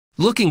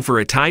Looking for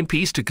a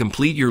timepiece to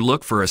complete your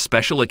look for a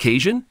special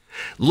occasion?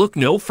 Look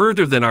no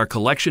further than our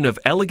collection of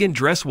elegant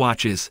dress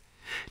watches.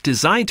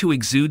 Designed to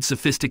exude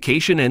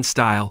sophistication and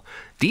style,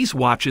 these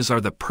watches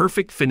are the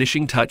perfect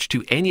finishing touch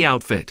to any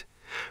outfit.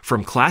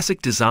 From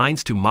classic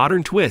designs to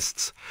modern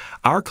twists,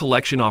 our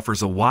collection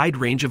offers a wide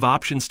range of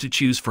options to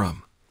choose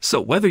from.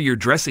 So whether you're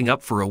dressing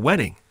up for a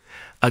wedding,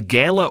 a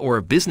gala, or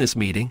a business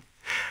meeting,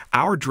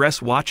 our dress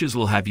watches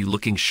will have you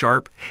looking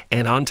sharp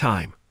and on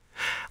time.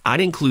 I've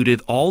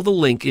included all the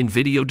link in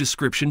video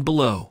description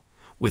below.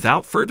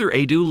 Without further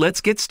ado,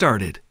 let's get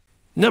started.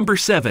 Number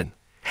 7.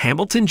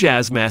 Hamilton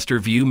Jazzmaster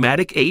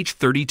Viewmatic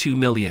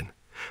H32mm,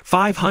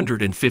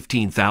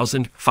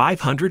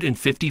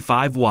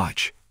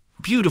 watch.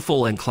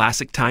 Beautiful and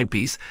classic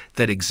timepiece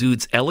that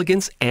exudes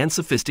elegance and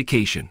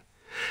sophistication.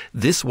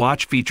 This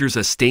watch features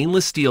a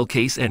stainless steel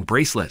case and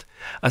bracelet,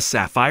 a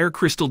sapphire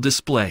crystal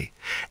display,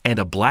 and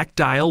a black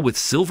dial with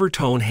silver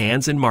tone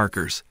hands and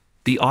markers.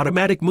 The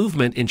automatic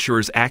movement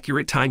ensures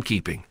accurate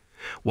timekeeping,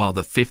 while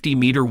the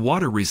 50-meter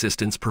water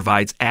resistance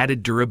provides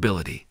added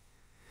durability.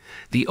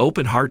 The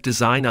open heart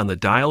design on the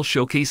dial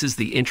showcases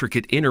the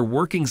intricate inner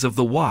workings of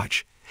the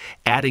watch,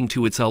 adding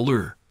to its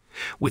allure.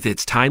 With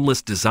its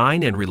timeless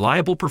design and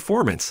reliable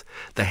performance,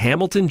 the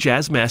Hamilton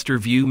Jazzmaster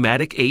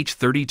Viewmatic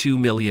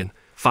H32mm,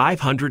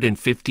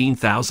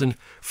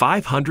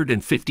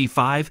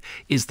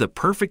 is the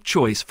perfect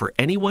choice for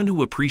anyone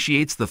who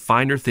appreciates the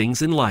finer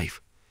things in life.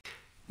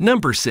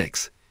 Number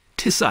 6.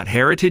 Tissot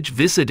Heritage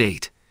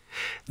Visodate.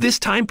 This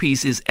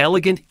timepiece is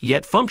elegant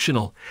yet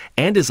functional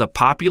and is a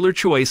popular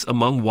choice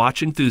among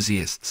watch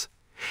enthusiasts.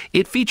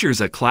 It features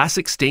a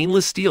classic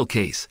stainless steel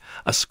case,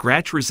 a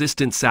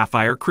scratch-resistant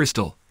sapphire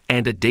crystal,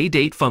 and a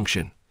day-date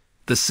function.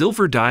 The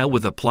silver dial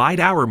with applied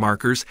hour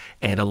markers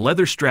and a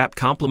leather strap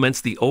complements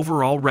the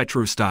overall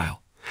retro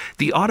style.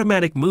 The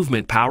automatic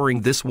movement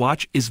powering this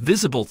watch is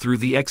visible through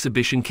the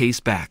exhibition case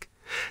back.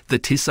 The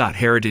Tissot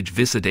Heritage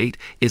Visodate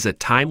is a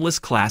timeless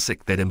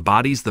classic that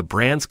embodies the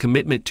brand's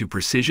commitment to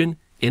precision,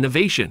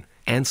 innovation,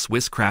 and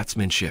Swiss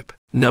craftsmanship.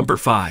 Number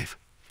 5.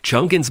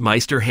 Junghans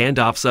Meister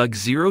Handaufzug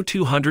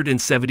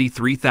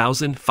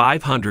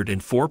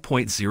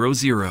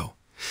 273504.00.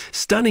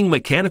 Stunning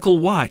mechanical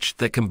watch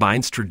that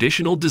combines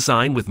traditional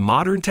design with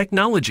modern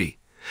technology.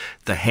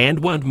 The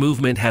hand-wound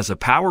movement has a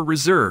power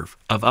reserve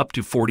of up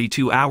to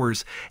 42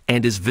 hours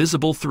and is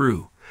visible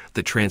through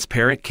the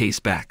transparent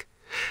case back.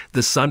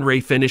 The sunray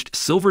finished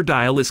silver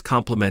dial is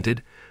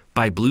complemented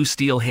by blue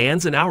steel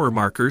hands and hour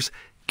markers,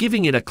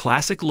 giving it a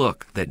classic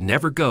look that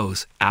never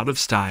goes out of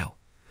style.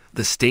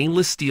 The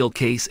stainless steel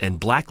case and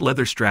black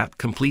leather strap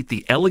complete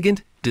the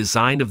elegant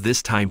design of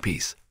this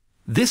timepiece.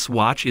 This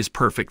watch is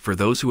perfect for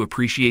those who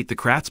appreciate the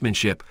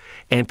craftsmanship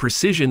and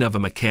precision of a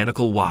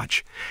mechanical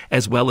watch,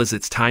 as well as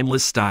its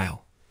timeless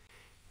style.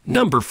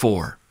 Number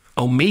 4.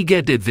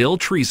 Omega de Ville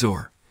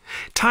Trésor.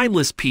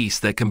 Timeless piece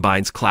that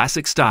combines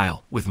classic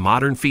style with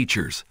modern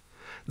features.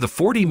 The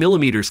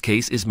 40mm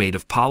case is made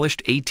of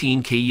polished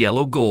 18K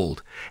yellow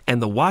gold,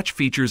 and the watch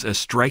features a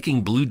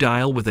striking blue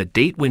dial with a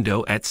date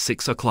window at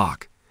 6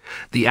 o'clock.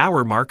 The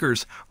hour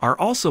markers are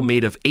also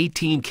made of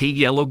 18K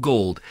yellow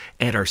gold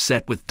and are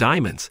set with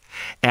diamonds,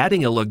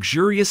 adding a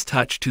luxurious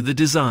touch to the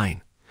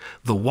design.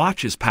 The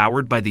watch is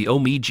powered by the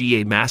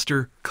Omega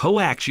Master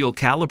coaxial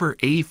caliber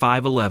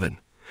A511,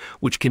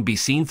 which can be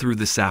seen through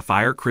the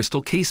sapphire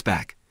crystal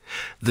caseback.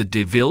 The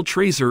de Ville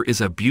Trésor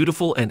is a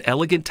beautiful and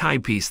elegant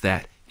timepiece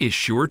that is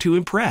sure to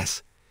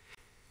impress.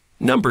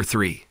 Number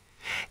 3.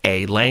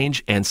 A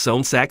Lange and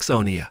Söhne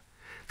Saxonia.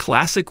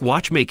 Classic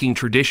watchmaking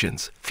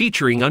traditions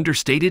featuring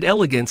understated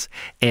elegance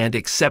and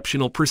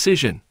exceptional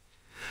precision.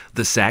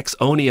 The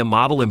Saxonia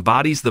model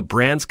embodies the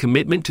brand's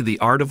commitment to the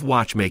art of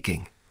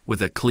watchmaking,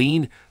 with a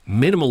clean,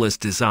 minimalist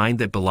design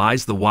that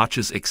belies the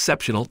watch's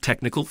exceptional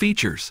technical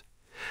features.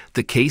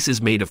 The case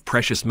is made of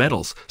precious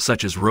metals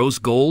such as rose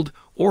gold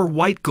or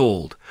white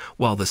gold,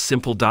 while the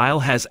simple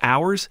dial has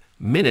hours,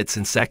 minutes,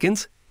 and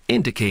seconds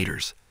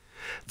indicators.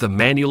 The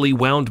manually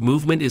wound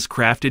movement is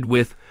crafted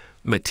with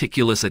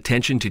meticulous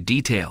attention to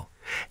detail,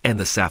 and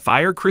the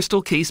sapphire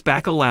crystal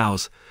caseback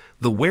allows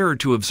the wearer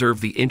to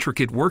observe the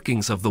intricate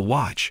workings of the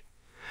watch.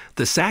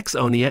 The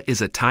Saxonia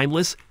is a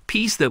timeless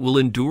piece that will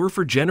endure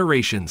for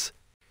generations.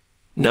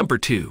 Number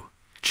 2.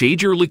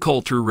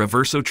 Jaeger-LeCoultre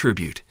Reverso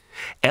Tribute.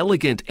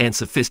 Elegant and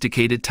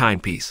sophisticated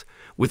timepiece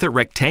with a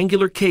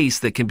rectangular case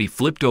that can be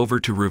flipped over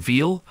to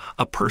reveal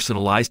a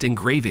personalized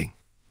engraving.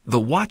 The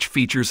watch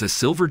features a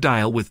silver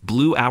dial with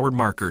blue hour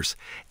markers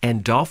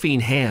and dolphin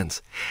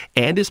hands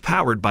and is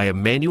powered by a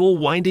manual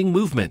winding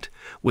movement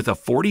with a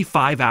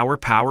 45-hour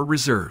power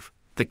reserve.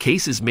 The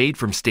case is made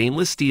from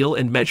stainless steel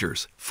and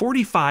measures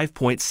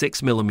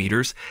 45.6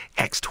 millimeters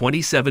x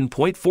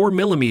 27.4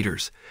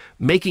 millimeters,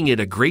 making it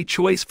a great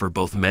choice for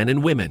both men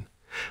and women.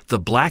 The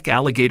black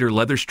alligator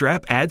leather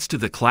strap adds to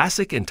the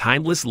classic and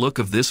timeless look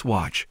of this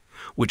watch,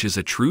 which is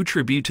a true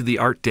tribute to the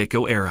Art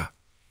Deco era.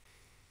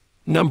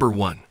 Number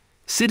 1.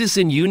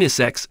 Citizen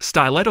Unisex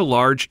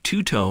Stiletto-Large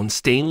two-tone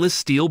stainless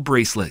steel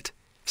bracelet.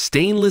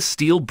 Stainless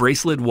steel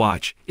bracelet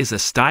watch is a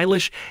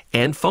stylish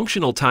and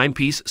functional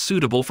timepiece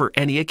suitable for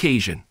any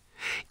occasion.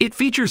 It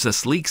features a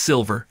sleek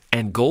silver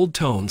and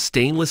gold-toned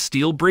stainless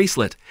steel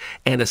bracelet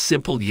and a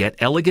simple yet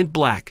elegant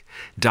black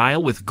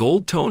dial with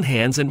gold-tone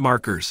hands and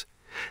markers.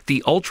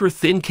 The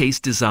ultra-thin case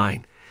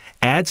design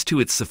adds to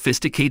its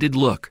sophisticated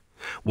look,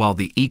 while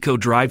the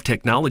eco-drive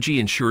technology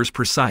ensures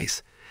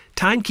precise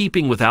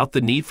timekeeping without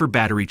the need for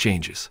battery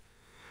changes.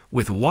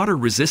 With water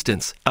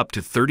resistance up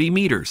to 30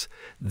 meters,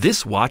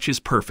 this watch is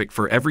perfect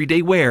for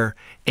everyday wear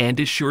and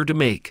is sure to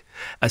make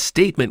a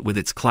statement with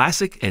its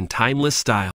classic and timeless style.